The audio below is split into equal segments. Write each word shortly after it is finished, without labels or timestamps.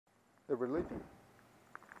the religion.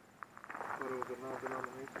 But it was a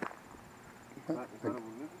non-denomination? Is that a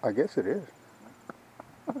religion? I guess it is.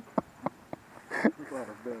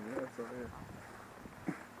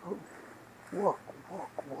 Walk. Oh,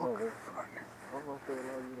 I don't know if they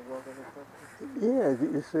allow you to walk on the property. Yeah,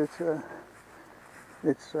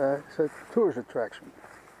 it's a tourist attraction.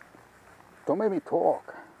 Don't make me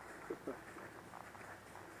talk.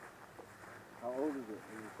 How old is it?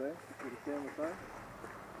 Did you say? Did it say on the side?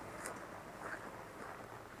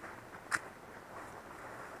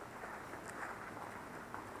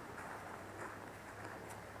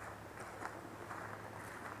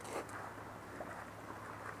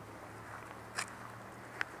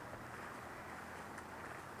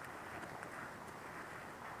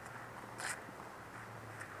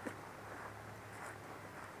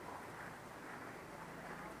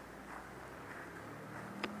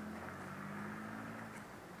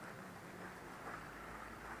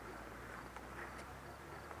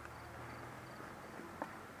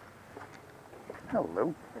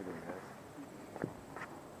 Hello.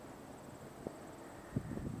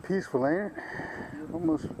 Peaceful, ain't it?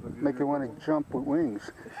 Almost make you want to jump with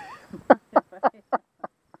wings.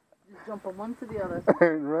 Just jump from one to the other.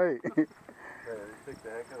 Right. Yeah, you pick the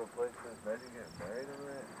heck of a place to imagine getting married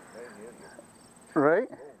over it. Right?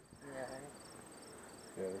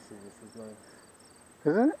 Yeah, this is nice.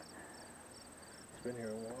 Isn't it? It's been here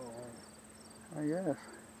a while, huh? I guess.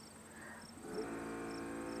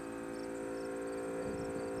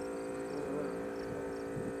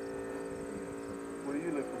 Where do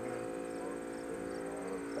you live from here?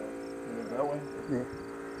 You live that way? Yeah.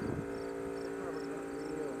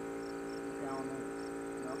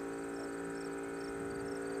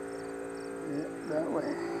 Yeah, that way.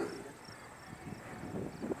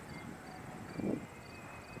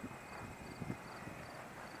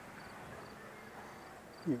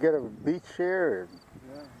 You get a beach chair,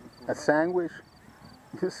 a sandwich.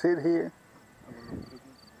 You sit here.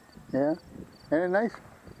 Yeah, ain't it nice?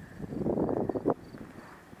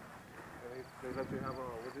 They let you have a,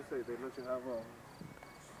 what'd you say? They let you have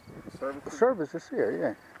a service? Services here,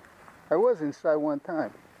 yeah. I was inside one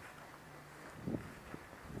time.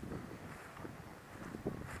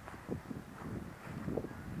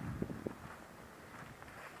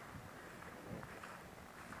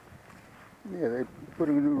 Yeah, they're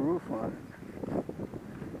putting a new roof on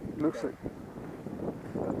it. Looks like.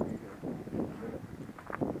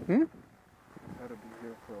 Hmm? Gotta be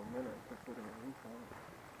here for a minute to put a roof on it.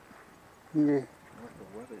 Yeah. What's the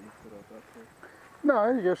weather you put out that place? No,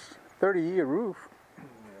 it's just 30-year roof.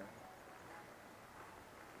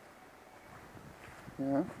 Yeah.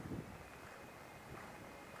 Yeah.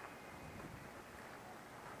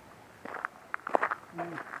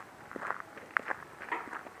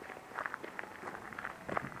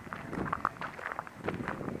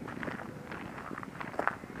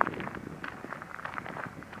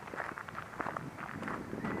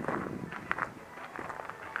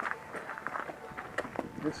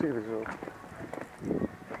 Let's see if it's open.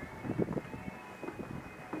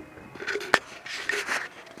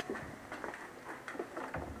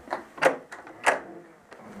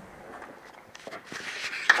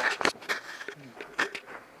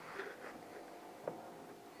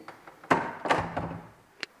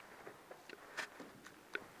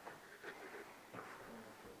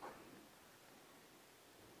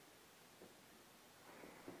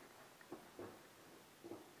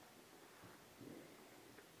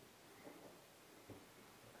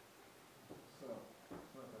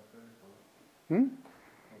 Hmm?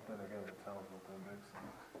 Then again, the town's not that big,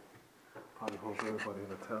 so probably hope everybody in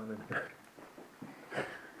the town in here.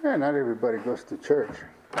 Yeah, not everybody goes to church.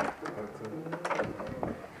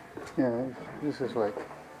 Yeah, this is like,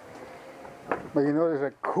 but you notice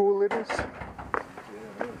how cool it is? Yeah,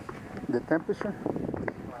 it is. The temperature?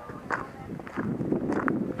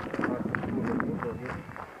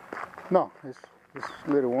 No, it's a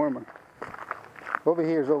little warmer. Over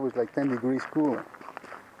here is always like 10 degrees cooler.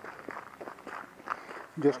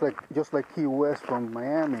 Just like Key West from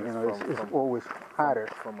Miami, you know, it's always hotter.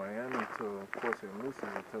 From Miami to Port St. Lucie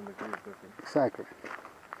is 10 degrees different. Exactly.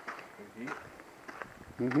 The heat?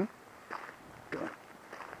 Mm-hmm.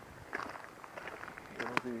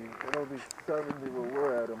 It'll be 70 where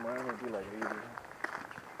we're at, and Miami will be like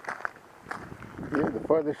 80. Yeah, the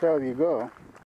farther south you go,